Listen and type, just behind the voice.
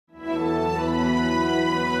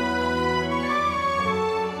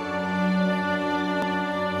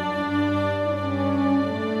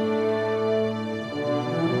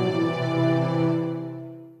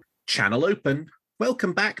Channel open.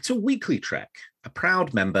 Welcome back to WeeklyTrek, a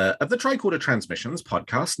proud member of the Tricorder Transmissions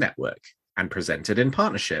podcast network and presented in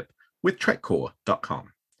partnership with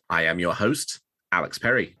TrekCore.com. I am your host, Alex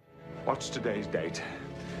Perry. What's today's date?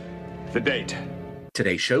 The date.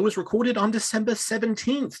 Today's show was recorded on December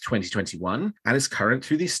 17th, 2021, and is current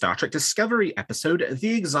through the Star Trek Discovery episode,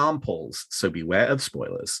 The Examples, so beware of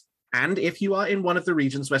spoilers. And if you are in one of the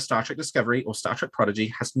regions where Star Trek Discovery or Star Trek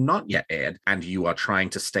Prodigy has not yet aired, and you are trying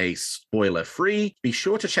to stay spoiler-free, be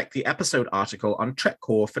sure to check the episode article on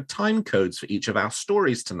TrekCore for time codes for each of our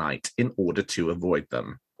stories tonight in order to avoid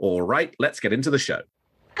them. All right, let's get into the show.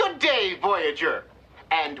 Good day, Voyager,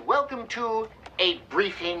 and welcome to A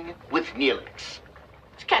Briefing with Neelix.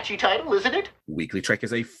 It's a catchy title, isn't it? Weekly Trek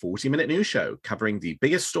is a 40-minute news show covering the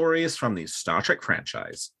biggest stories from the Star Trek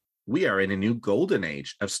franchise. We are in a new golden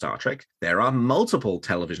age of Star Trek. There are multiple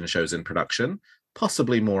television shows in production,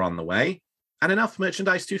 possibly more on the way, and enough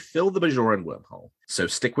merchandise to fill the Bajoran wormhole. So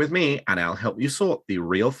stick with me and I'll help you sort the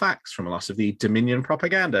real facts from a lot of the Dominion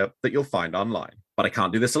propaganda that you'll find online. But I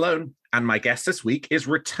can't do this alone. And my guest this week is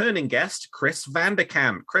returning guest Chris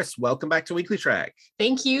Vanderkamp. Chris, welcome back to Weekly Trek.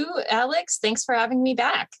 Thank you, Alex. Thanks for having me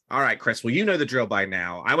back. All right, Chris. Well, you know the drill by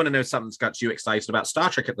now. I want to know something that's got you excited about Star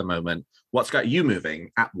Trek at the moment. What's got you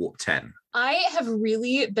moving at Warp 10? I have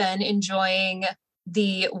really been enjoying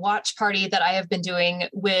the watch party that I have been doing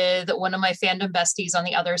with one of my fandom besties on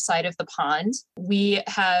the other side of the pond. We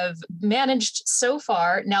have managed so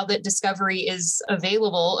far, now that Discovery is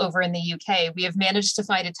available over in the UK, we have managed to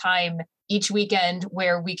find a time each weekend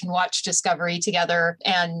where we can watch Discovery together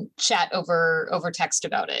and chat over text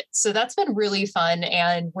about it. So that's been really fun.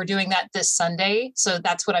 And we're doing that this Sunday. So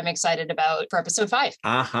that's what I'm excited about for episode 5.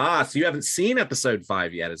 Aha. So you haven't seen episode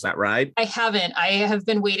 5 yet. Is that right? I haven't. I have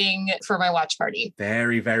been waiting for my watch party.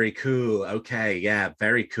 Very, very cool. Okay. Yeah.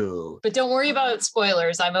 Very cool. But don't worry about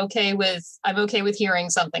spoilers. I'm okay with hearing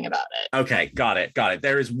something about it. Okay. Got it.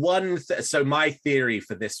 There is one. So my theory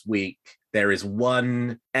for this week, there is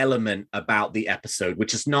one element about the episode,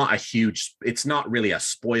 which is it's not really a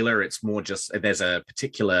spoiler. It's more just there's a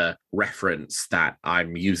particular reference that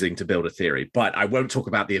I'm using to build a theory, but I won't talk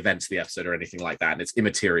about the events of the episode or anything like that. And it's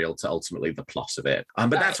immaterial to ultimately the plot of it.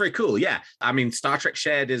 But that's very cool. Yeah. I mean, Star Trek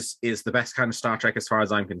Shared is the best kind of Star Trek as far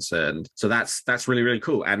as I'm concerned. So that's really, really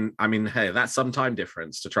cool. And I mean, hey, that's some time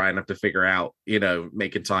difference to try and have to figure out,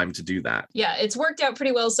 making time to do that. Yeah, it's worked out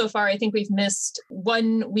pretty well so far. I think we've missed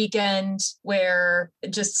one weekend where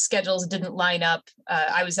just schedules didn't line up.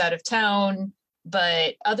 I was out of town,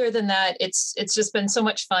 but other than that, it's just been so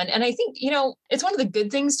much fun. And I think, it's one of the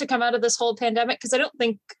good things to come out of this whole pandemic, because I don't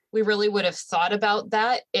think we really would have thought about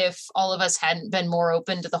that if all of us hadn't been more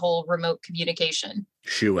open to the whole remote communication.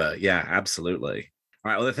 Sure. Yeah, absolutely.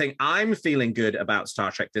 All right. Well, the thing I'm feeling good about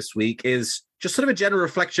Star Trek this week is just sort of a general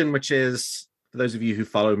reflection, which is, for those of you who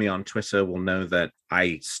follow me on Twitter will know that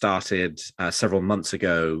I started several months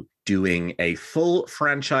ago doing a full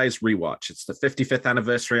franchise rewatch. It's the 55th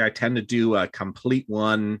anniversary. I tend to do a complete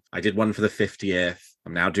one. I did one for the 50th.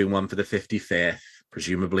 I'm now doing one for the 55th.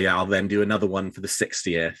 Presumably, I'll then do another one for the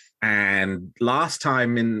 60th. And last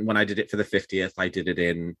time when I did it for the 50th, I did it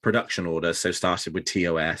in production order. So started with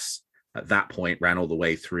TOS. At that point, ran all the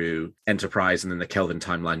way through Enterprise and then the Kelvin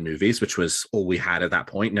Timeline movies, which was all we had at that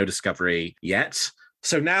point. No Discovery yet.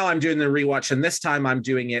 So now I'm doing the rewatch, and this time I'm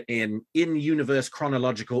doing it in universe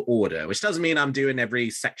chronological order, which doesn't mean I'm doing every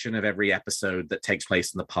section of every episode that takes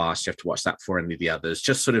place in the past. You have to watch that for any of the others.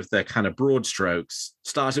 Just sort of the kind of broad strokes.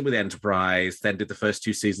 Started with Enterprise, then did the first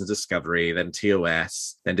 2 seasons of Discovery, then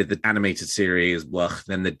TOS, then did the animated series,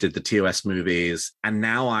 then they did the TOS movies. And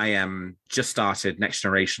now I am just started Next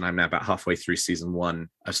Generation. I'm now about halfway through season 1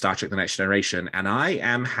 of Star Trek The Next Generation, and I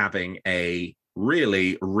am having a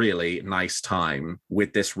really, really nice time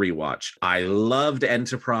with this rewatch. I loved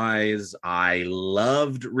Enterprise. I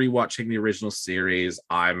loved rewatching the original series.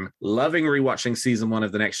 I'm loving rewatching season 1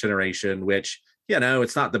 of The Next Generation, which,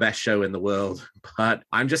 it's not the best show in the world, but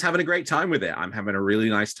I'm just having a great time with it. I'm having a really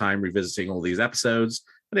nice time revisiting all these episodes.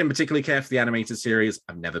 I didn't particularly care for the animated series.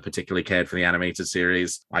 I've never particularly cared for the animated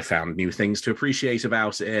series. I found new things to appreciate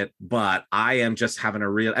about it, but I am just having a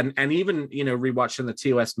real, and even, rewatching the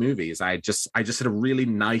TOS movies, I just had a really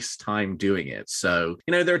nice time doing it. So,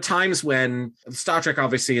 there are times when Star Trek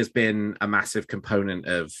obviously has been a massive component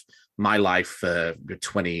of my life for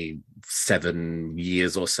 20 7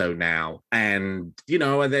 years or so now. And, you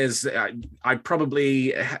know, I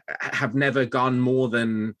probably have never gone more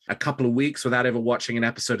than a couple of weeks without ever watching an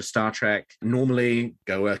episode of Star Trek. Normally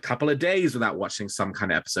go a couple of days without watching some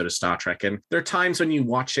kind of episode of Star Trek. And there are times when you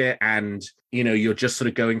watch it and, you know, you're just sort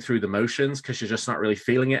of going through the motions because you're just not really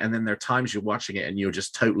feeling it. And then there are times you're watching it and you're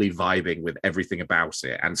just totally vibing with everything about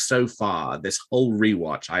it. And so far, this whole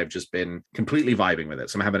rewatch, I've just been completely vibing with it.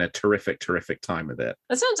 So I'm having a terrific time with it.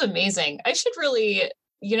 That sounds amazing. I should really,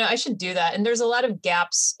 I should do that. And there's a lot of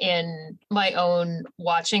gaps in my own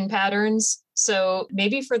watching patterns. So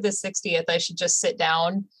maybe for the 60th, I should just sit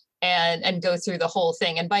down and go through the whole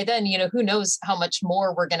thing. And by then, who knows how much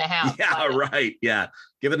more we're going to have. Yeah, right. Yeah.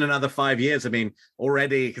 Give it another 5 years. I mean,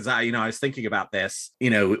 already, because I was thinking about this,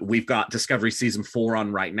 we've got Discovery season 4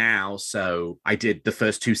 on right now. So I did the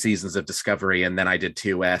first 2 seasons of Discovery, and then I did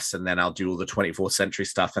TOS, and then I'll do all the 24th century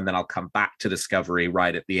stuff. And then I'll come back to Discovery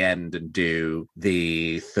right at the end and do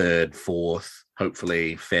the 3rd, 4th,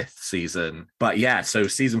 hopefully 5th season. But yeah, so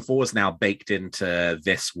season 4 is now baked into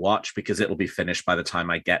this watch because it'll be finished by the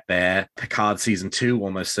time I get there. Picard season 2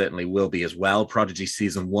 almost certainly will be as well. Prodigy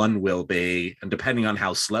season 1 will be. And depending on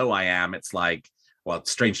how slow I am, it's like, well,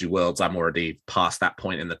 Strange New Worlds, I'm already past that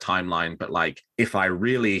point in the timeline. But like, if I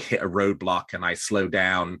really hit a roadblock and I slow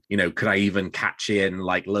down, could I even catch in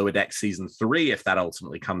like Lower Deck season 3 if that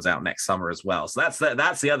ultimately comes out next summer as well? So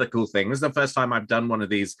that's the other cool thing. This is the first time I've done one of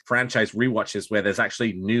these franchise rewatches where there's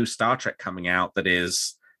actually new Star Trek coming out that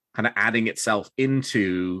is kind of adding itself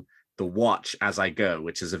into the watch as I go,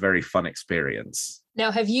 which is a very fun experience. Now,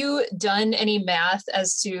 have you done any math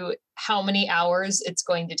as to how many hours it's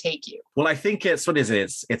going to take you? Well, I think it's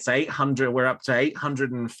 800. We're up to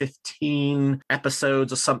 815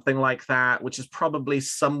 episodes or something like that, which is probably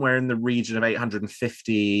somewhere in the region of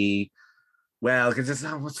 850. Well, because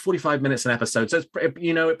it's 45 minutes an episode. So,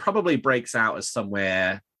 it probably breaks out as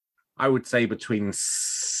somewhere, I would say, between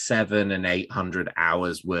 700 and 800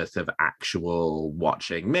 hours worth of actual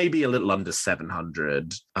watching, maybe a little under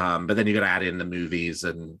 700. But then you got to add in the movies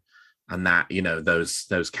and that,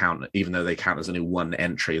 those count, even though they count as only one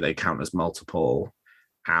entry, they count as multiple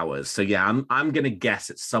hours. So yeah, I'm going to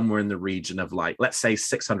guess it's somewhere in the region of like, let's say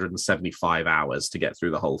 675 hours to get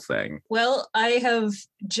through the whole thing. Well, I have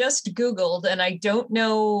just Googled and I don't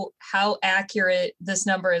know how accurate this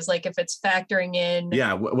number is, like if it's factoring in.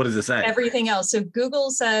 Yeah. What does it say? Everything else. So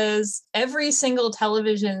Google says every single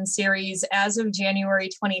television series as of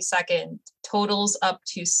January 22nd totals up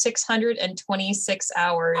to 626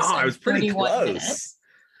 hours and 31 minutes.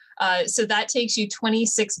 So that takes you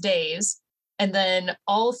 26 days. And then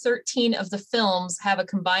all 13 of the films have a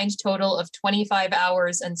combined total of 25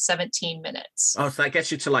 hours and 17 minutes. Oh, so that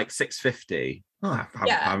gets you to like 650. Oh,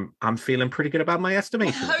 I'm feeling pretty good about my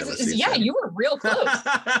estimation. Yeah, you were real close.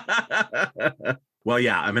 Well,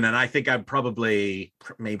 yeah, I mean, and I think I'm probably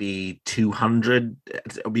maybe 200,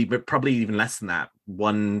 it'll be probably even less than that,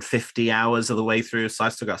 150 hours of the way through. So I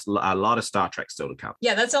still got a lot of Star Trek still to come.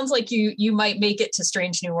 Yeah, that sounds like you might make it to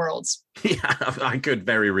Strange New Worlds. Yeah, I could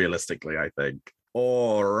very realistically, I think.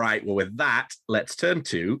 All right, well, with that, let's turn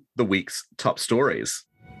to the week's top stories.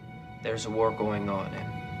 There's a war going on,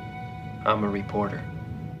 and I'm a reporter.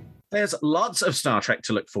 There's lots of Star Trek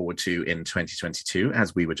to look forward to in 2022,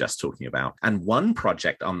 as we were just talking about. And one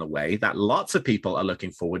project on the way that lots of people are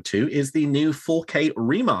looking forward to is the new 4K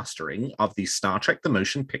remastering of the Star Trek The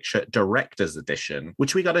Motion Picture Director's Edition,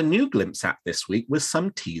 which we got a new glimpse at this week with some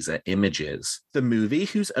teaser images. The movie,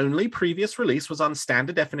 whose only previous release was on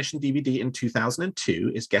standard definition DVD in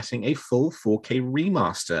 2002, is getting a full 4K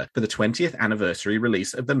remaster for the 20th anniversary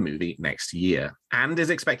release of the movie next year, and is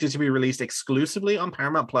expected to be released exclusively on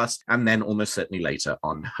Paramount Plus and then almost certainly later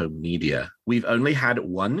on home media. We've only had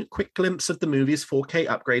one quick glimpse of the movie's 4K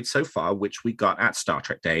upgrade so far, which we got at Star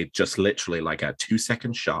Trek Day, just literally like a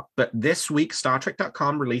 2-second shot. But this week,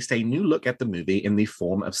 StarTrek.com released a new look at the movie in the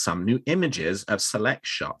form of some new images of select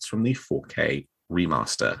shots from the 4K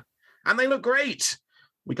remaster. And they look great!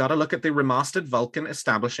 We got a look at the remastered Vulcan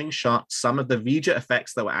establishing shot, some of the Vija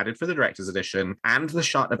effects that were added for the director's edition, and the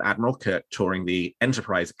shot of Admiral Kirk touring the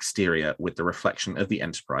Enterprise exterior with the reflection of the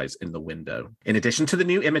Enterprise in the window. In addition to the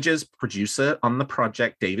new images, producer on the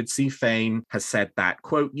project, David C. Fain, has said that,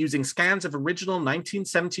 quote, using scans of original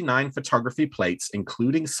 1979 photography plates,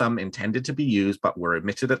 including some intended to be used but were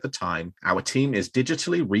omitted at the time, our team is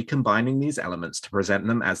digitally recombining these elements to present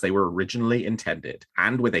them as they were originally intended,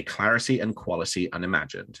 and with a clarity and quality unimagined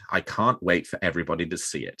imagined. I can't wait for everybody to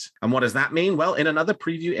see it. And what does that mean? Well, in another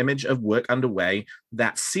preview image of work underway,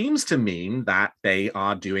 that seems to mean that they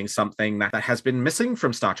are doing something that has been missing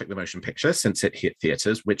from Star Trek: The Motion Picture since it hit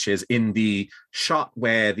theaters, which is in the shot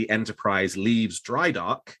where the Enterprise leaves dry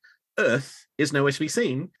dock, Earth is nowhere to be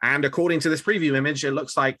seen. And according to this preview image, it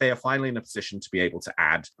looks like they are finally in a position to be able to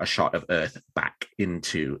add a shot of Earth back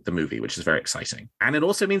into the movie, which is very exciting. And it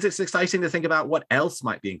also means it's exciting to think about what else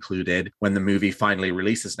might be included when the movie finally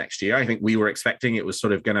releases next year. I think we were expecting it was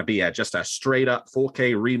sort of going to be just a straight up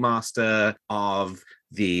 4K remaster of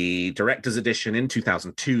the director's edition in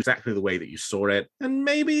 2002, exactly the way that you saw it. And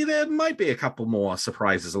maybe there might be a couple more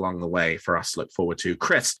surprises along the way for us to look forward to.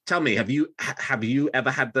 Chris, tell me, have you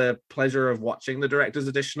ever had the pleasure of watching the director's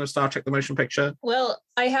edition of Star Trek: The Motion Picture? Well,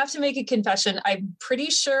 I have to make a confession. I'm pretty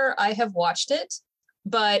sure I have watched it,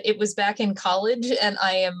 but it was back in college, and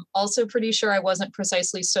I am also pretty sure I wasn't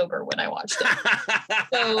precisely sober when I watched it.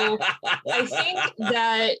 So I think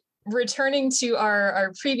that returning to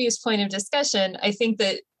our previous point of discussion, I think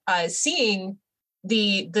that seeing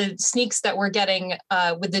the sneaks that we're getting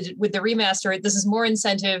with the remaster, this is more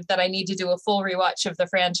incentive that I need to do a full rewatch of the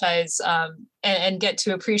franchise and get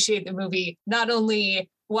to appreciate the movie not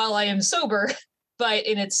only while I am sober, but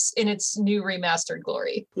in its new remastered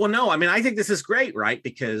glory. Well, no, I mean, I think this is great, right?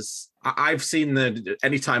 Because I've seen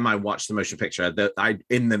anytime I watch the motion picture,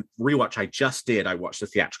 in the rewatch I just did, I watched the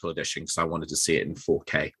theatrical edition because I wanted to see it in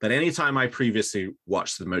 4K. But anytime I previously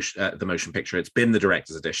watched the motion picture, it's been the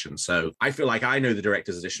director's edition. So I feel like I know the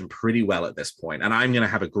director's edition pretty well at this point, and I'm going to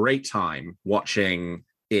have a great time watching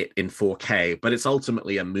it in 4K, but it's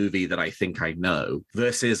ultimately a movie that I think I know,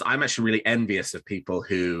 versus I'm actually really envious of people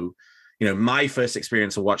who, my first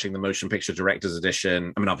experience of watching the motion picture director's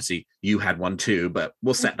edition, I mean, obviously you had one too, but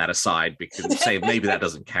we'll set that aside because say maybe that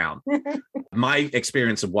doesn't count. My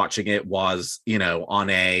experience of watching it was, on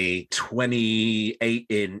a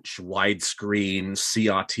 28-inch widescreen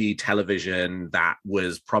CRT television that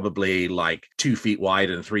was probably like 2 feet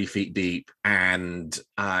wide and 3 feet deep. And,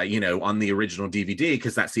 on the original DVD,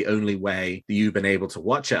 because that's the only way that you've been able to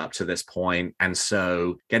watch it up to this point. And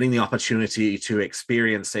so getting the opportunity to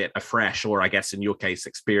experience it afresh, or I guess in your case,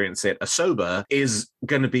 experience it sober, is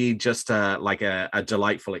going to be just a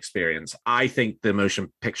delightful experience. I think the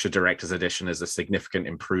motion picture director's edition is a significant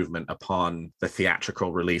improvement upon the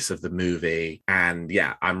theatrical release of the movie. And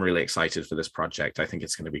yeah, I'm really excited for this project. I think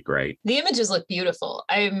it's going to be great. The images look beautiful.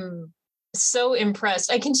 I'm so impressed.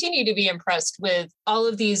 I continue to be impressed with all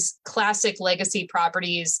of these classic legacy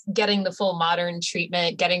properties getting the full modern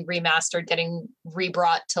treatment, getting remastered, getting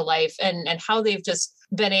rebrought to life, and how they've just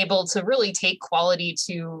been able to really take quality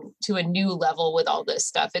to a new level with all this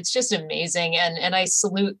stuff. It's just amazing. And I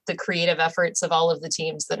salute the creative efforts of all of the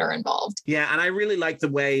teams that are involved. Yeah, and I really like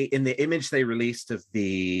the way in the image they released of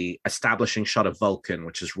the establishing shot of Vulcan,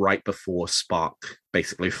 which is right before Spock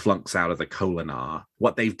basically flunks out of the Kolinar.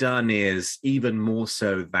 What they've done is, even more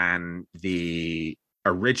so than the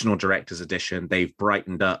original director's edition, they've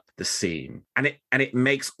brightened up the scene, and it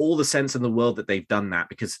makes all the sense in the world that they've done that,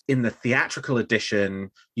 because in the theatrical edition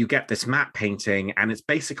you get this matte painting and it's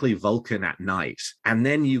basically Vulcan at night, and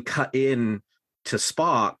then you cut in to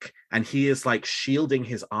Spock and he is like shielding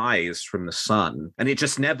his eyes from the sun, and it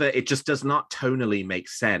just does not tonally make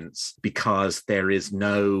sense, because there is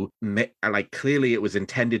no, like, clearly it was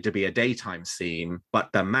intended to be a daytime scene, but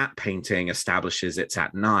the matte painting establishes it's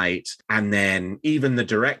at night. And then even the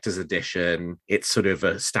director's edition, it sort of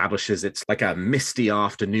establishes it's like a misty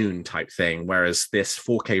afternoon type thing, whereas this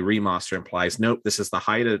 4K remaster implies, nope, this is the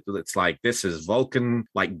height of, it's like, this is Vulcan,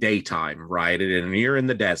 like daytime, right? And you're in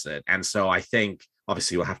the desert. And so I think,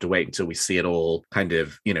 obviously, we'll have to wait until we see it all kind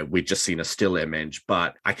of, we've just seen a still image,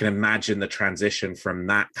 but I can imagine the transition from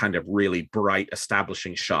that kind of really bright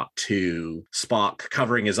establishing shot to Spock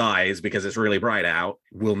covering his eyes because it's really bright out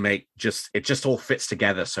will make it just all fits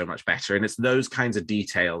together so much better. And it's those kinds of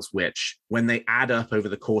details which, when they add up over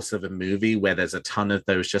the course of a movie where there's a ton of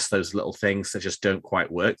those little things that just don't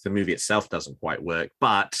quite work, the movie itself doesn't quite work.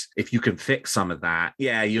 But if you can fix some of that,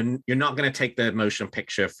 yeah, you're not going to take the motion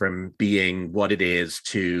picture from being what it is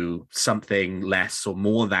to something less or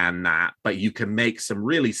more than that, but you can make some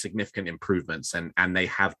really significant improvements, and they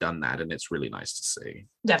have done that, and it's really nice to see.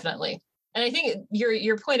 Definitely. And I think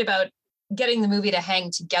your point about getting the movie to hang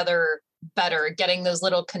together better, getting those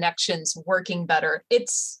little connections working better,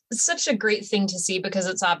 it's such a great thing to see, because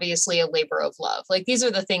it's obviously a labor of love. Like, these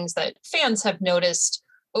are the things that fans have noticed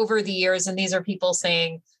over the years, and these are people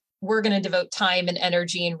saying, we're going to devote time and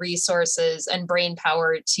energy and resources and brain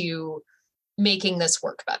power to making this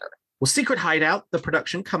work better. Well, Secret Hideout, the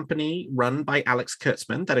production company run by Alex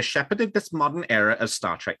Kurtzman that has shepherded this modern era of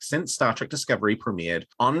Star Trek since Star Trek Discovery premiered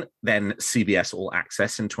on then CBS All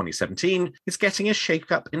Access in 2017, is getting a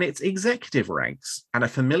shakeup in its executive ranks, and a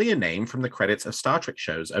familiar name from the credits of Star Trek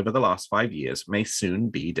shows over the last 5 years may soon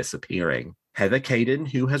be disappearing. Heather Caden,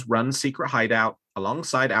 who has run Secret Hideout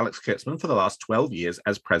alongside Alex Kurtzman for the last 12 years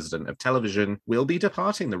as president of television, will be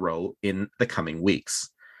departing the role in the coming weeks.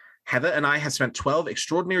 Heather and I have spent 12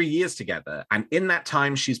 extraordinary years together, and in that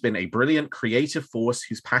time, she's been a brilliant creative force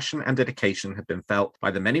whose passion and dedication have been felt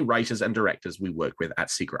by the many writers and directors we work with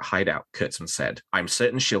at Secret Hideout, Kurtzman said. I'm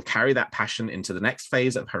certain she'll carry that passion into the next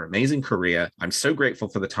phase of her amazing career. I'm so grateful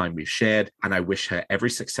for the time we've shared, and I wish her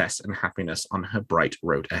every success and happiness on her bright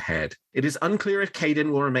road ahead. It is unclear if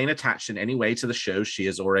Caden will remain attached in any way to the shows she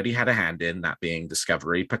has already had a hand in, that being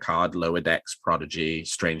Discovery, Picard, Lower Decks, Prodigy,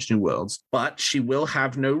 Strange New Worlds, but she will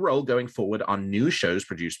have no role going forward on new shows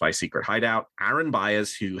produced by Secret Hideout. Aaron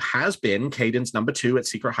Byers, who has been Caden's number 2 at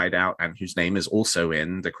Secret Hideout and whose name is also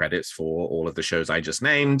in the credits for all of the shows I just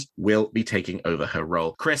named, will be taking over her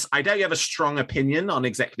role. Chris, I doubt you have a strong opinion on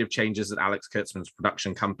executive changes at Alex Kurtzman's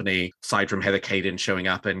production company, aside from Heather Caden showing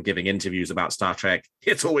up and giving interviews about Star Trek.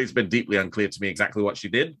 It's always been deeply unclear to me exactly what she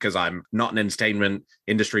did, because I'm not an entertainment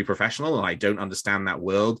industry professional and I don't understand that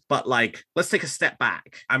world. But let's take a step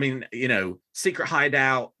back. I mean, Secret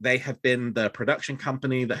Hideout, they have been the production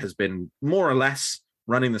company that has been more or less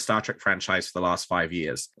running the Star Trek franchise for the last 5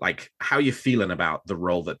 years. How are you feeling about the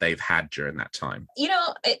role that they've had during that time?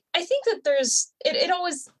 I think that it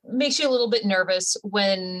always makes you a little bit nervous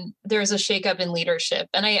when there's a shakeup in leadership.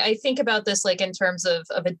 And I think about this in terms of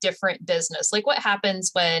a different business. What happens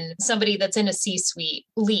when somebody that's in a C-suite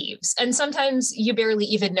leaves? And sometimes you barely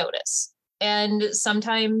even notice. And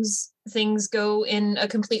sometimes things go in a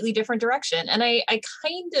completely different direction. And I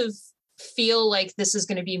kind of feel like this is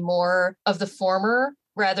going to be more of the former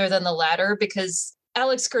rather than the latter, because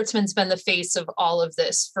Alex Kurtzman's been the face of all of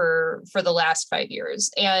this for the last 5 years.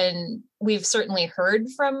 And we've certainly heard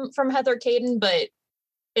from Heather Caden, but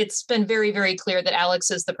it's been very, very clear that Alex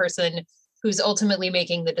is the person who's ultimately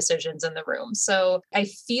making the decisions in the room. So I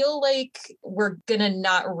feel like we're going to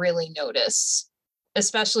not really notice,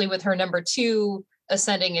 especially with her number 2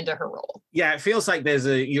 ascending into her role. Yeah, it feels like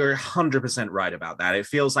you're 100% right about that. It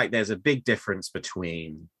feels like there's a big difference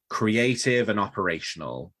between creative and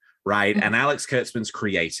operational, right? Mm-hmm. And Alex Kurtzman's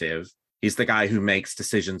creative. He's the guy who makes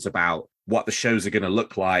decisions about what the shows are going to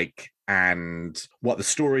look like and what the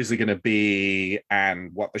stories are going to be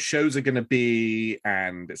and what the shows are going to be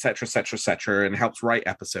and et cetera, and helps write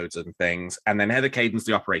episodes and things. And then Heather Caden's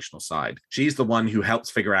the operational side. She's the one who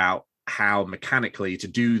helps figure out how mechanically to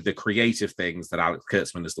do the creative things that Alex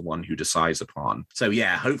Kurtzman is the one who decides upon. So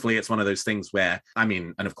yeah, hopefully it's one of those things where,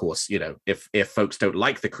 and of course, if folks don't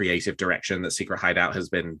like the creative direction that Secret Hideout has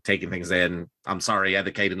been taking things in, I'm sorry,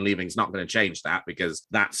 Heather Caden leaving is not going to change that, because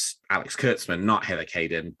that's Alex Kurtzman, not Heather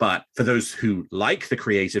Caden. But for those who like the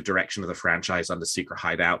creative direction of the franchise under Secret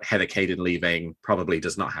Hideout, Heather Caden leaving probably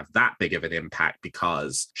does not have that big of an impact,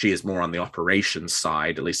 because she is more on the operations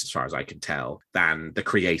side, at least as far as I can tell, than the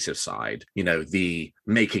creative side. The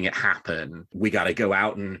making it happen. We got to go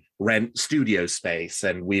out and rent studio space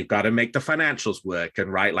and we've got to make the financials work.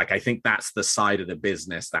 And I think that's the side of the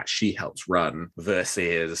business that she helps run,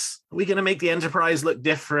 versus, are we going to make the Enterprise look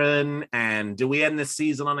different? And do we end this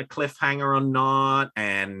season on a cliffhanger or not?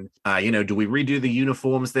 And, do we redo the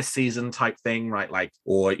uniforms this season type thing, right?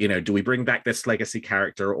 Or, do we bring back this legacy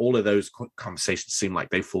character? All of those conversations seem like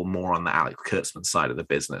they fall more on the Alex Kurtzman side of the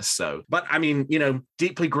business. So, but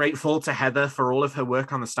deeply grateful to Heather for all of her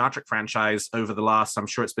work on the Star Trek franchise over the last, I'm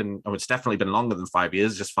sure it's definitely been longer than 5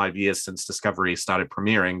 years, just 5 years since Discovery started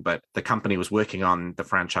premiering, but the company was working on the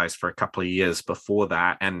franchise for a couple of years before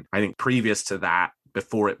that. And I think previous to that,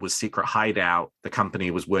 before it was Secret Hideout, the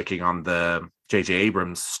company was working on the J.J.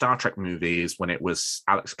 Abrams Star Trek movies when it was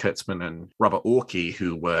Alex Kurtzman and Robert Orkey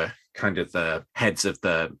who were kind of the heads of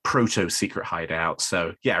the proto-Secret Hideout.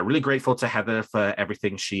 So yeah, really grateful to Heather for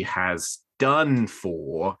everything she has done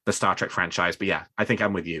for the Star Trek franchise. But yeah, I think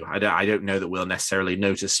I'm with you. I don't know that we'll necessarily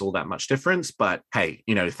notice all that much difference, but hey,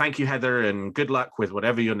 thank you, Heather, and good luck with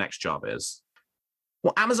whatever your next job is.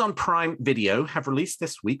 Well, Amazon Prime Video have released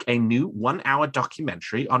this week a new 1-hour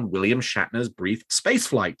documentary on William Shatner's brief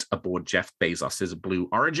spaceflight aboard Jeff Bezos' Blue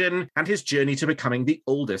Origin and his journey to becoming the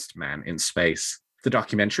oldest man in space. The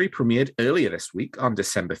documentary premiered earlier this week on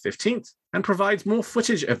December 15th and provides more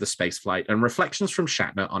footage of the spaceflight and reflections from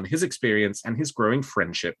Shatner on his experience and his growing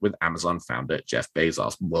friendship with Amazon founder Jeff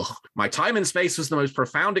Bezos. Ugh. My time in space was the most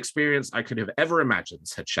profound experience I could have ever imagined,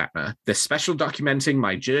 said Shatner. This special documenting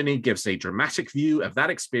my journey gives a dramatic view of that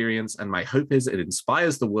experience, and my hope is it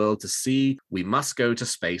inspires the world to see we must go to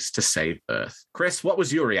space to save Earth. Chris, what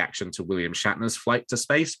was your reaction to William Shatner's flight to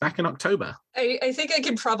space back in October? I think I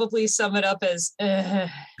can probably sum it up as Yeah.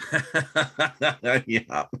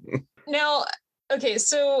 Now, okay,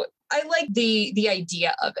 so I like the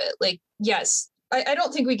idea of it. Like, yes, I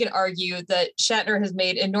don't think we can argue that Shatner has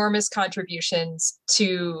made enormous contributions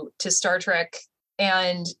to Star Trek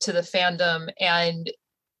and to the fandom, and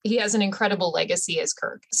he has an incredible legacy as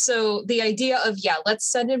Kirk. So the idea of, yeah,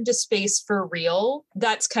 let's send him to space for real,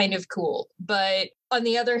 that's kind of cool. But on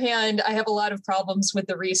the other hand, I have a lot of problems with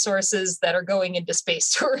the resources that are going into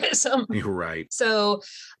space tourism. You're right. So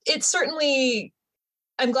it's certainly,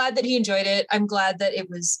 I'm glad that he enjoyed it. I'm glad that it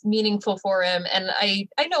was meaningful for him. And I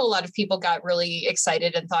know a lot of people got really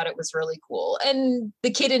excited and thought it was really cool. And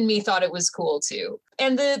the kid in me thought it was cool too.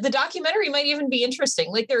 And the documentary might even be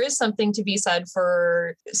interesting. Like, there is something to be said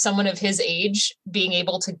for someone of his age being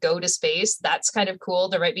able to go to space. That's kind of cool.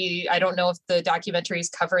 There might be, I don't know if the documentary is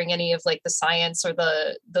covering any of like the science or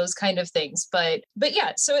those kind of things, but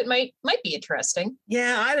yeah, so it might be interesting.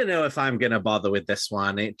 Yeah, I don't know if I'm going to bother with this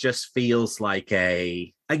one. It just feels like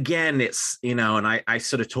again, it's, and I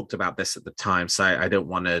sort of talked about this at the time, so I don't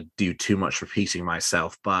want to do too much repeating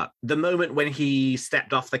myself, but the moment when he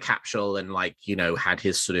stepped off the capsule and had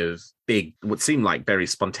his sort of big, what seemed like very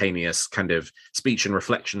spontaneous kind of speech and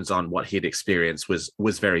reflections on what he had experienced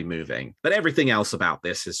was very moving. But everything else about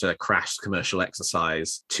this is a crash commercial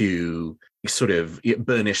exercise to sort of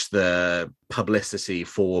burnish the publicity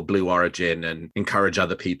for Blue Origin and encourage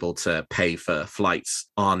other people to pay for flights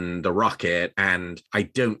on the rocket. And I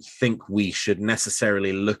don't think we should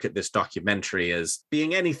necessarily look at this documentary as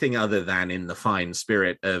being anything other than in the fine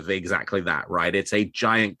spirit of exactly that, right? It's a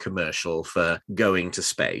giant commercial for going to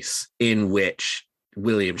space in which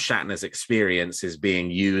William Shatner's experience is being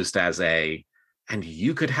used as and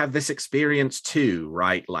you could have this experience too,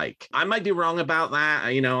 right? Like, I might be wrong about that,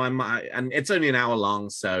 and it's only an hour long,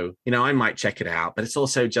 so, I might check it out, but it's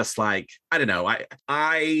also just like, I don't know,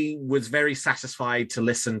 I was very satisfied to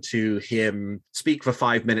listen to him speak for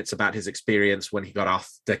 5 minutes about his experience when he got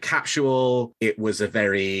off the capsule. It was a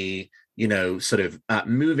very sort of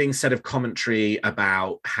moving set of commentary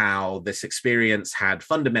about how this experience had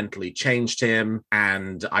fundamentally changed him.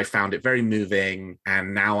 And I found it very moving.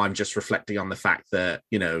 And now I'm just reflecting on the fact that,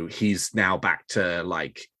 he's now back to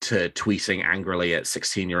tweeting angrily at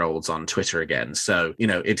 16-year-olds on Twitter again. So,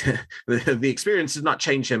 the experience did not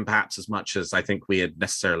change him perhaps as much as I think we had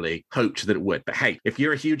necessarily hoped that it would. But hey, if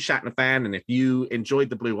you're a huge Shatner fan and if you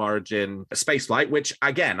enjoyed the Blue Origin spaceflight, which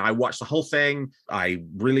again, I watched the whole thing, I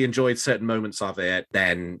really enjoyed certain moments of it,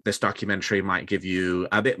 then this documentary might give you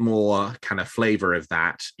a bit more kind of flavor of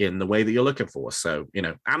that in the way that you're looking for. So,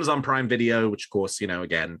 Amazon Prime Video, which of course,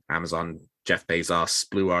 again, Amazon, Jeff Bezos,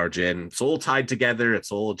 Blue Origin, it's all tied together.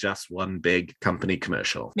 It's all just one big company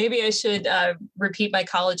commercial. Maybe I should repeat my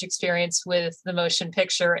college experience with the motion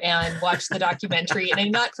picture and watch the documentary in a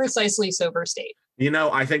not precisely sober state.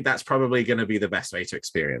 I think that's probably going to be the best way to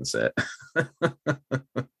experience it.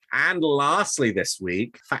 And lastly this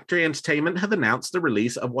week, Factory Entertainment have announced the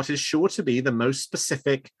release of what is sure to be the most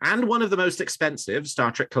specific and one of the most expensive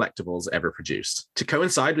Star Trek collectibles ever produced. To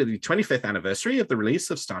coincide with the 25th anniversary of the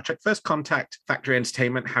release of Star Trek First Contact, Factory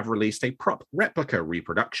Entertainment have released a prop replica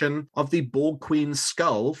reproduction of the Borg Queen's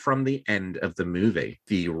skull from the end of the movie.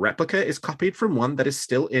 The replica is copied from one that is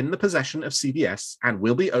still in the possession of CBS and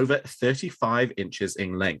will be over 35 inches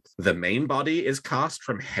in length. The main body is cast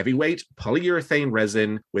from heavyweight polyurethane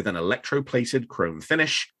resin with an electroplated chrome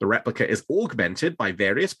finish. The replica is augmented by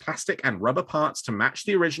various plastic and rubber parts to match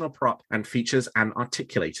the original prop and features an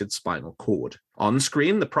articulated spinal cord. On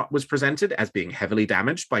screen, the prop was presented as being heavily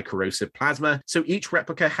damaged by corrosive plasma, so each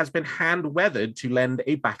replica has been hand-weathered to lend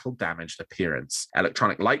a battle-damaged appearance.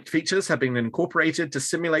 Electronic light features have been incorporated to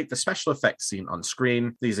simulate the special effects seen on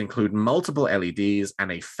screen. These include multiple LEDs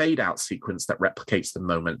and a fade-out sequence that replicates the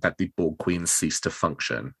moment that the Borg Queen ceased to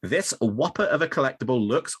function. This whopper of a collectible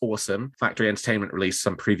looks awesome. Factory Entertainment released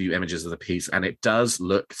some preview images of the piece, and it does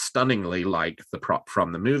look stunningly like the prop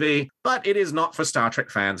from the movie, but it is not for Star Trek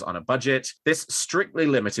fans on a budget. This strictly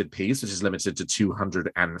limited piece, which is limited to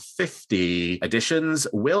 250 editions,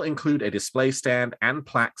 will include a display stand and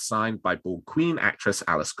plaque signed by Borg Queen actress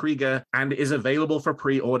Alice Krieger, and is available for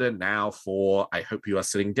pre-order now for, I hope you are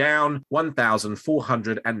sitting down,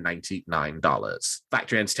 $1,499.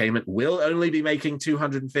 Factory Entertainment will only be making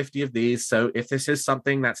 250 of these, so if this is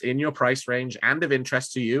something that's in your price range and of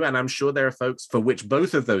interest to you, and I'm sure there are folks for which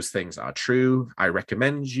both of those things are true, I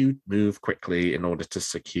recommend you move quickly in order to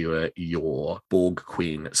secure your Borg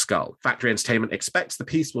Queen skull. Factory Entertainment expects the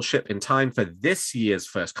piece will ship in time for this year's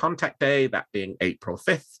first contact day, that being April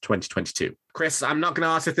 5th, 2022. Chris, I'm not going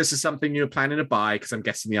to ask if this is something you're planning to buy, because I'm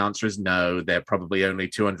guessing the answer is no. There are probably only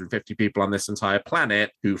 250 people on this entire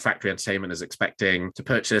planet who Factory Entertainment is expecting to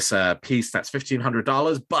purchase a piece that's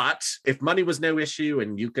 $1,500. But if money was no issue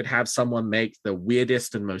and you could have someone make the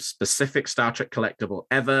weirdest and most specific Star Trek collectible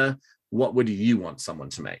ever, what would you want someone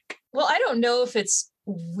to make? Well, I don't know if it's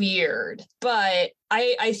weird, but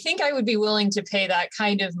I think I would be willing to pay that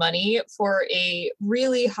kind of money for a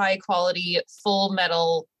really high quality full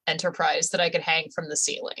metal Enterprise that I could hang from the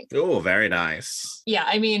ceiling. Oh, very nice. Yeah,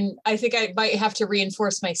 I mean, I think I might have to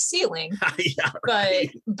reinforce my ceiling, Yeah,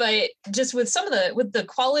 right. but just with the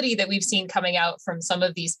quality that we've seen coming out from some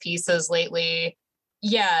of these pieces lately,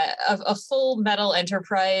 yeah, a full metal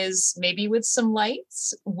Enterprise, maybe with some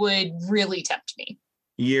lights, would really tempt me.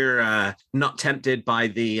 You're not tempted by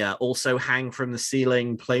the also hang from the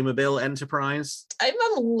ceiling Playmobil Enterprise? I'm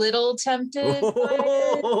a little tempted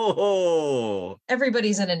by it.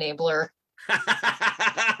 Everybody's an enabler.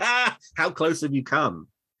 How close have you come?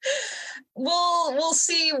 We'll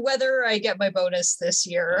see whether I get my bonus this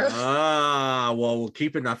year. Well, we're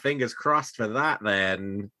keeping our fingers crossed for that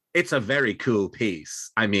then. It's a very cool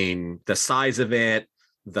piece. I mean, the size of it,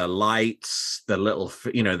 the lights, the little,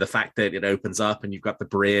 the fact that it opens up and you've got the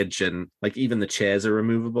bridge and like even the chairs are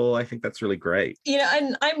removable. I think that's really great.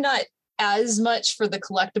 I'm not as much for the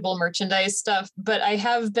collectible merchandise stuff, but I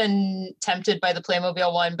have been tempted by the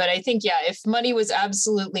Playmobil one. But I think, yeah, if money was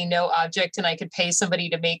absolutely no object and I could pay somebody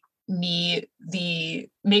to make me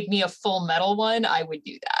a full metal one, I would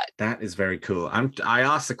do that. That is very cool. I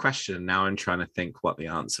asked the question. Now I'm trying to think what the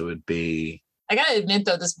answer would be. I gotta admit,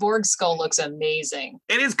 though, this Borg skull looks amazing.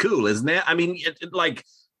 It is cool, isn't it? I mean, like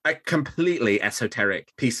a completely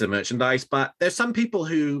esoteric piece of merchandise, but there's some people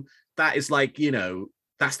who that is like,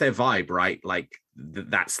 that's their vibe, right? Like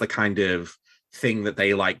that's the kind of thing that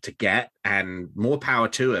they like to get, and more power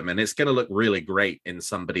to them. And it's going to look really great in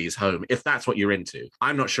somebody's home if that's what you're into.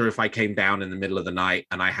 I'm not sure if I came down in the middle of the night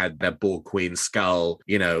and I had their Borg Queen skull,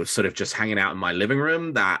 sort of just hanging out in my living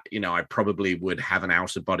room, that, I probably would have an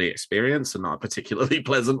out of body experience and not a particularly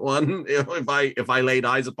pleasant one if I laid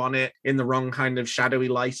eyes upon it in the wrong kind of shadowy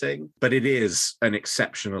lighting. But it is an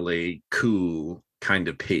exceptionally cool kind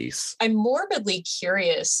of piece. I'm morbidly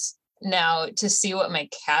curious now to see what my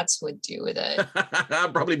cats would do with it.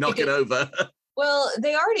 Probably knock it over. Well,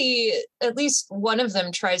 they already, at least one of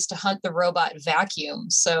them tries to hunt the robot vacuum.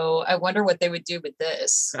 So I wonder what they would do with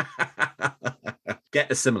this.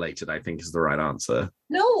 Get assimilated, I think, is the right answer.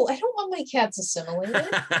 No, I don't want my cats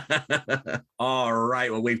assimilated. All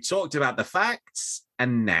right. Well, we've talked about the facts,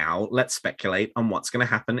 and now let's speculate on what's going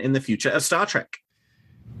to happen in the future of Star Trek.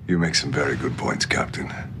 You make some very good points,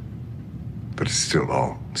 Captain. But it's still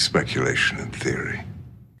all speculation and theory.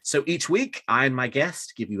 So each week, I and my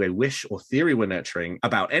guest give you a wish or theory we're nurturing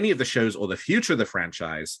about any of the shows or the future of the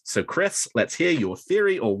franchise. So Chris, let's hear your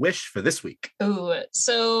theory or wish for this week. Ooh,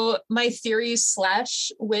 so my theory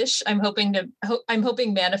 / wish, I'm hoping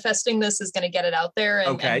manifesting this is going to get it out there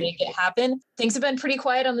and make it happen. Things have been pretty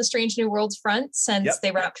quiet on the Strange New Worlds front since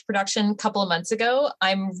they wrapped production a couple of months ago.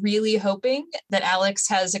 I'm really hoping that Alex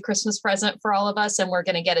has a Christmas present for all of us and we're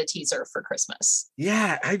going to get a teaser for Christmas.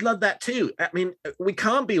 Yeah, I'd love that too. I mean, we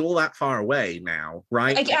can't be all that far away now,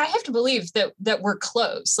 right? I have to believe that we're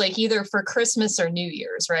close, like either for Christmas or New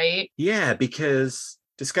Year's, right? Yeah, because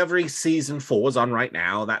Discovery season 4 is on right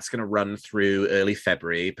now. That's going to run through early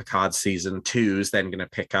February. Picard season 2 is then going to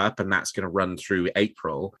pick up, and that's going to run through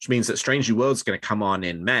April, which means that Strange New Worlds is going to come on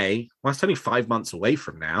in May. Well, it's only 5 months away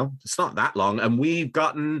from now. It's not that long. And we've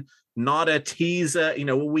gotten not a teaser,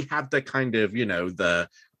 we have the kind of, the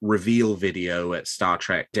reveal video at Star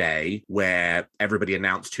Trek Day where everybody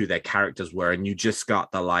announced who their characters were, and you just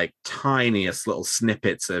got the like tiniest little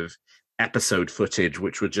snippets of episode footage,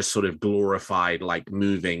 which were just sort of glorified, like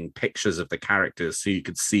moving pictures of the characters so you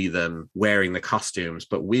could see them wearing the costumes.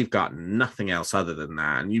 But we've got nothing else other than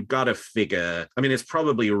that. And you've got to figure, I mean, it's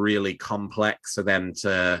probably really complex for them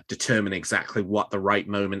to determine exactly what the right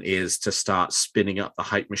moment is to start spinning up the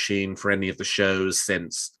hype machine for any of the shows,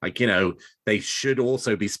 since, like, you know, they should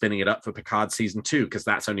also be spinning it up for Picard season 2, because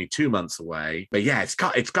that's only 2 months away. But yeah, it's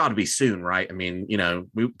got to be soon, right? I mean, you know,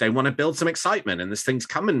 they want to build some excitement, and this thing's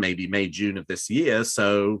coming maybe May, June of this year.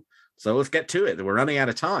 So let's get to it. We're running out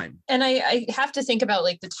of time. And I have to think about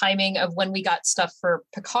like the timing of when we got stuff for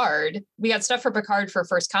Picard. We got stuff for Picard for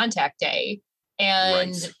First Contact Day.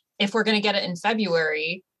 And Right. If we're going to get it in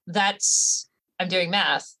February, I'm doing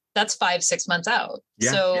math. That's 5-6 months out.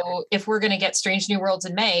 Yeah. So if we're going to get Strange New Worlds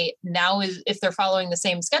in May, if they're following the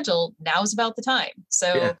same schedule, now's about the time.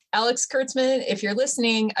 So Yeah. Alex Kurtzman, if you're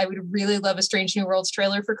listening, I would really love a Strange New Worlds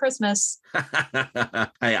trailer for Christmas.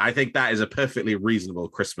 Hey, I think that is a perfectly reasonable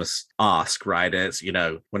Christmas ask, right? It's, you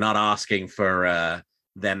know, we're not asking for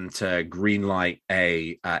them to greenlight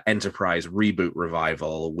a Enterprise reboot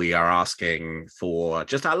revival. We are asking for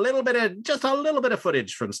just a little bit of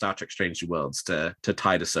footage from Star Trek Strange New Worlds to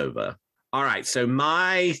tide us over. All right, so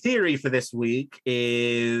my theory for this week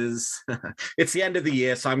is it's the end of the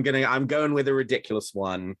year, so I'm going with a ridiculous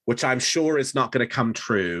one, which I'm sure is not going to come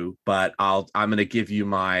true, but I'm going to give you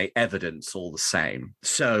my evidence all the same.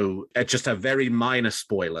 So just a very minor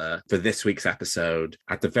spoiler for this week's episode.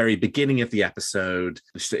 At the very beginning of the episode,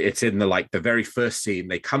 it's in the very first scene,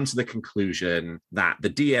 they come to the conclusion that the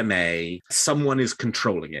DMA, someone is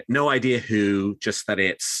controlling it. No idea who, just that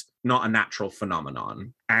it's not a natural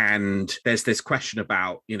phenomenon. And there's this question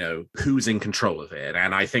about, you know, who's in control of it.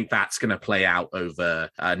 And I think that's going to play out over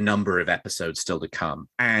a number of episodes still to come.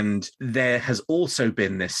 And there has also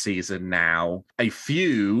been this season now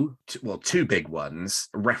two big ones,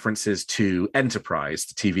 references to Enterprise,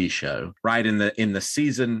 the TV show, right? In the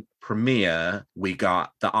season premiere, we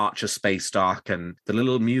got the Archer space dock and the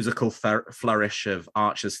little musical flourish of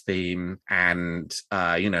Archer's theme. And,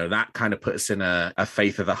 that kind of put us in a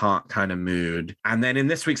Faith of the Heart kind of mood. And then in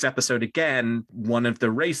this week's episode, again, one of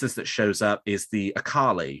the races that shows up is the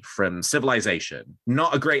Akali from Civilization.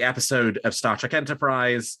 Not a great episode of Star Trek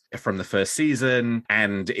Enterprise from the first season.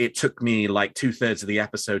 And it took me like 2/3 of the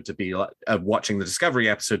episode to be like, watching the Discovery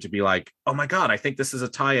episode to be like, oh my God, I think this is a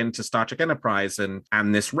tie-in to Star Trek Enterprise and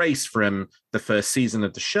this race from the first season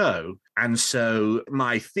of the show. And so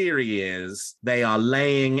my theory is they are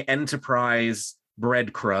laying Enterprise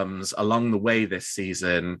breadcrumbs along the way this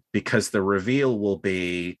season, because the reveal will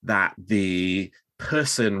be that the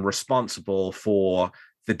person responsible for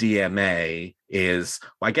the DMA is,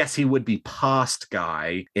 well, I guess he would be past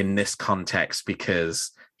guy in this context,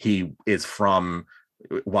 because he is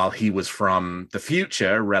while he was from the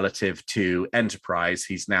future relative to Enterprise,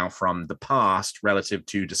 he's now from the past relative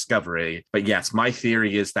to Discovery. But yes, my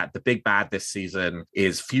theory is that the big bad this season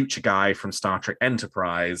is future guy from Star Trek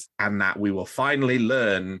Enterprise, and that we will finally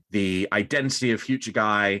learn the identity of future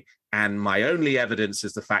guy. And my only evidence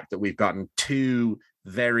is the fact that we've gotten 2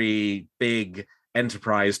 very big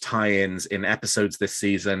Enterprise tie-ins in episodes this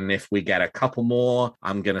season. If we get a couple more,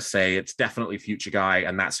 I'm going to say it's definitely future guy,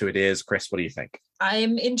 and that's who it is. Chris, what do you think?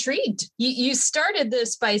 I'm intrigued. You started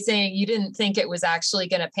this by saying you didn't think it was actually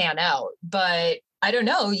going to pan out, but I don't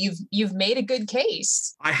know. You've made a good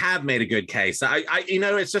case. I have made a good case. I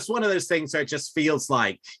it's just one of those things where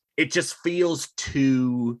it just feels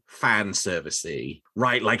too fan servicey,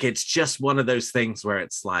 right? Like it's just one of those things where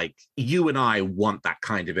it's like, you and I want that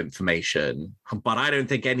kind of information, but I don't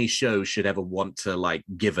think any show should ever want to like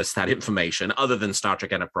give us that information other than Star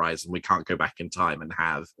Trek Enterprise, and we can't go back in time and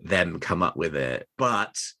have them come up with it.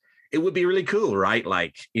 But it would be really cool, right?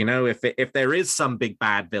 Like, if there is some big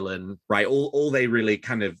bad villain, right, all they really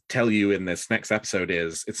kind of tell you in this next episode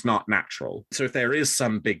is it's not natural. So if there is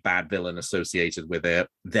some big bad villain associated with it,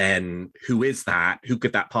 then who is that? Who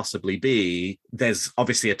could that possibly be? There's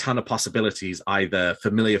obviously a ton of possibilities, either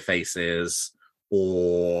familiar faces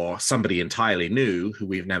or somebody entirely new who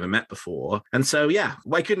we've never met before. And so, yeah,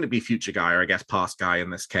 why couldn't it be future guy, or I guess past guy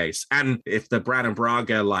in this case? And if the Brannon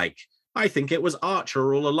Braga, like, I think it was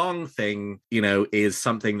Archer all along thing, is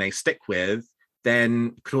something they stick with,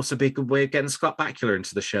 then it could also be a good way of getting Scott Bakula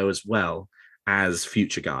into the show as well as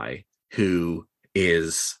future guy, who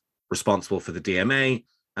is responsible for the DMA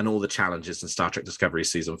and all the challenges in Star Trek Discovery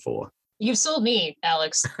Season 4. You've sold me,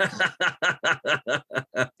 Alex.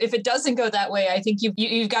 If it doesn't go that way, I think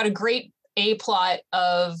you've got a great a plot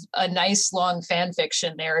of a nice long fan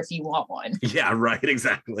fiction there if you want one. Yeah, right,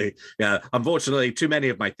 exactly. Yeah, unfortunately, too many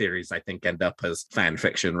of my theories, I think, end up as fan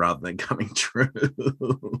fiction rather than coming true.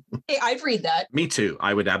 Hey, I'd read that. Me too.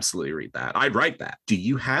 I would absolutely read that. I'd write that. Do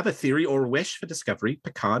you have a theory or a wish for Discovery,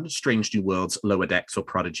 Picard, Strange New Worlds, Lower Decks, or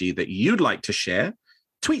Prodigy that you'd like to share?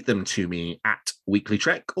 Tweet them to me at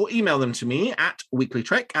WeeklyTrek or email them to me at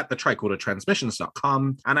WeeklyTrek at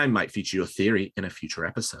thetricordertransmissions.com, and I might feature your theory in a future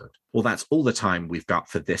episode. Well, that's all the time we've got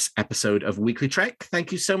for this episode of Weekly Trek.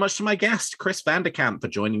 Thank you so much to my guest, Chris Vanderkamp, for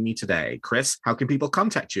joining me today. Chris, how can people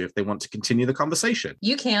contact you if they want to continue the conversation?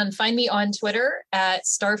 You can find me on Twitter at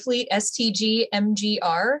Starfleet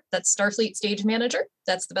STGMGR. That's Starfleet Stage Manager.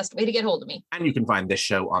 That's the best way to get hold of me. And you can find this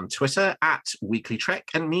show on Twitter at WeeklyTrek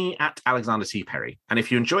and me at Alexander T. Perry. And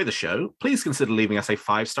if you enjoy the show, please consider leaving us a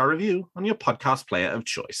 5-star review on your podcast player of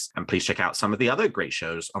choice. And please check out some of the other great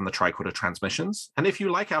shows on the Tricorder Transmissions. And if you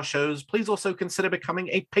like our shows, please also consider becoming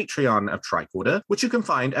a Patreon of Tricorder, which you can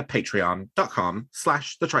find at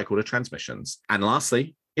patreon.com/the Tricorder Transmissions. And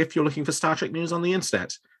lastly, if you're looking for Star Trek news on the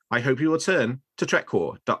internet, I hope you will turn to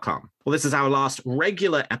trekcore.com. Well, this is our last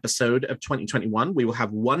regular episode of 2021. We will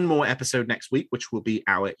have one more episode next week, which will be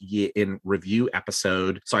our year in review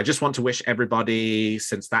episode. So I just want to wish everybody,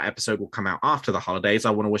 since that episode will come out after the holidays, I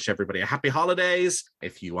want to wish everybody a happy holidays.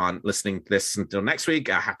 If you aren't listening to this until next week,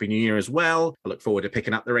 a happy new year as well. I look forward to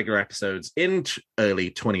picking up the regular episodes in early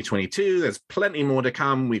 2022. There's plenty more to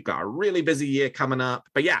come. We've got a really busy year coming up.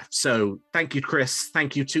 But yeah, so thank you, Chris.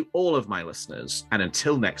 Thank you to all of my listeners. And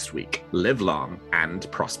until next week, live long and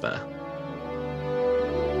prosper.